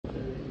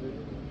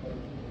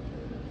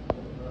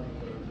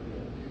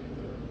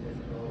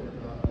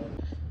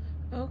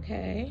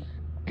Okay.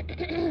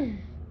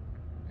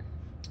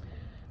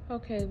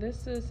 Okay,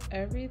 this is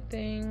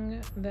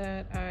everything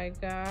that I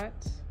got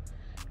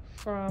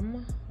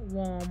from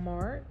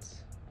Walmart.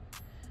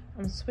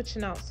 I'm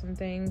switching out some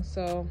things,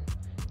 so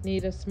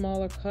need a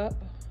smaller cup.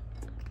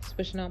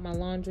 Switching out my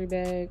laundry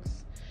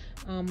bags.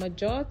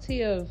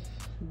 Majority of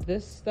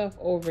this stuff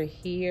over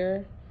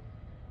here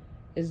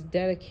is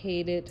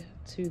dedicated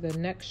to the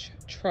next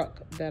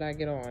truck that I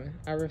get on.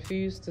 I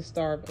refuse to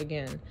starve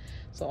again.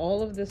 So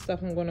all of this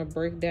stuff I'm going to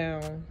break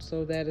down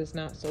so that it's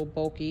not so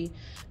bulky.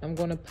 I'm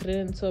going to put it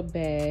into a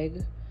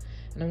bag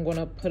and I'm going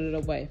to put it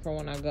away for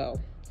when I go.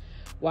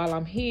 While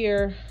I'm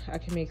here, I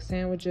can make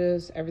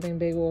sandwiches, everything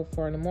bagel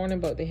for in the morning,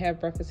 but they have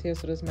breakfast here,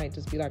 so this might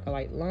just be like a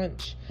light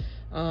lunch.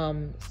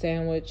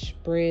 Sandwich,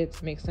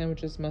 breads, make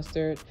sandwiches,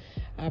 mustard.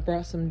 I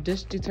brought some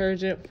dish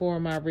detergent for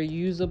my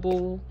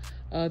reusable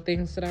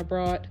things that I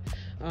brought.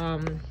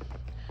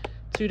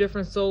 2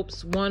 different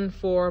soaps, one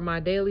for my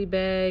daily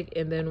bag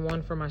and then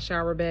one for my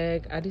shower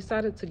bag. I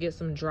decided to get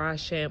some dry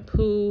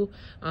shampoo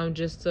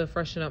just to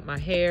freshen up my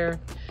hair.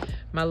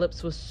 My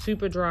lips was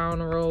super dry on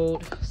the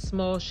road.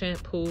 Small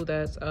shampoo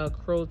that's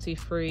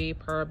cruelty-free,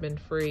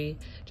 paraben-free,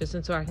 just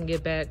until I can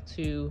get back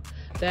to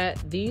that.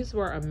 These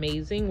were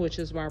amazing, which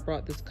is why I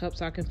brought this cup,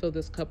 so I can fill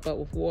this cup up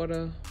with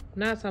water.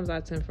 9 times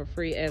out of 10 for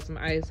free. Add some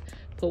ice,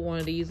 put one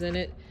of these in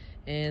it,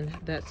 and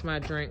that's my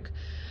drink.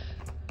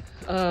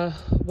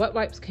 Wet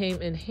wipes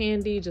came in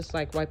handy, just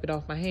like wipe it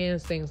off my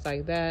hands, things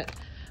like that.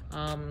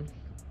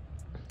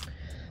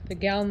 The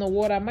gallon of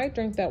water, I might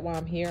drink that while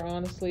I'm here,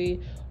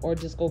 honestly, or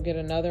just go get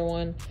another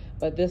one.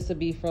 But this would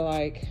be for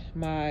like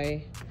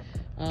my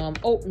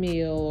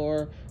oatmeal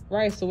or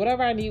rice or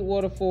whatever I need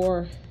water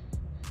for.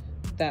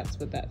 That's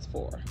what that's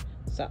for.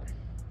 So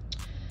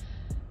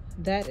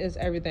that is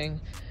everything.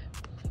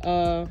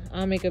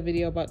 I'll make a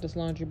video about this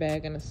laundry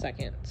bag in a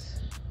second.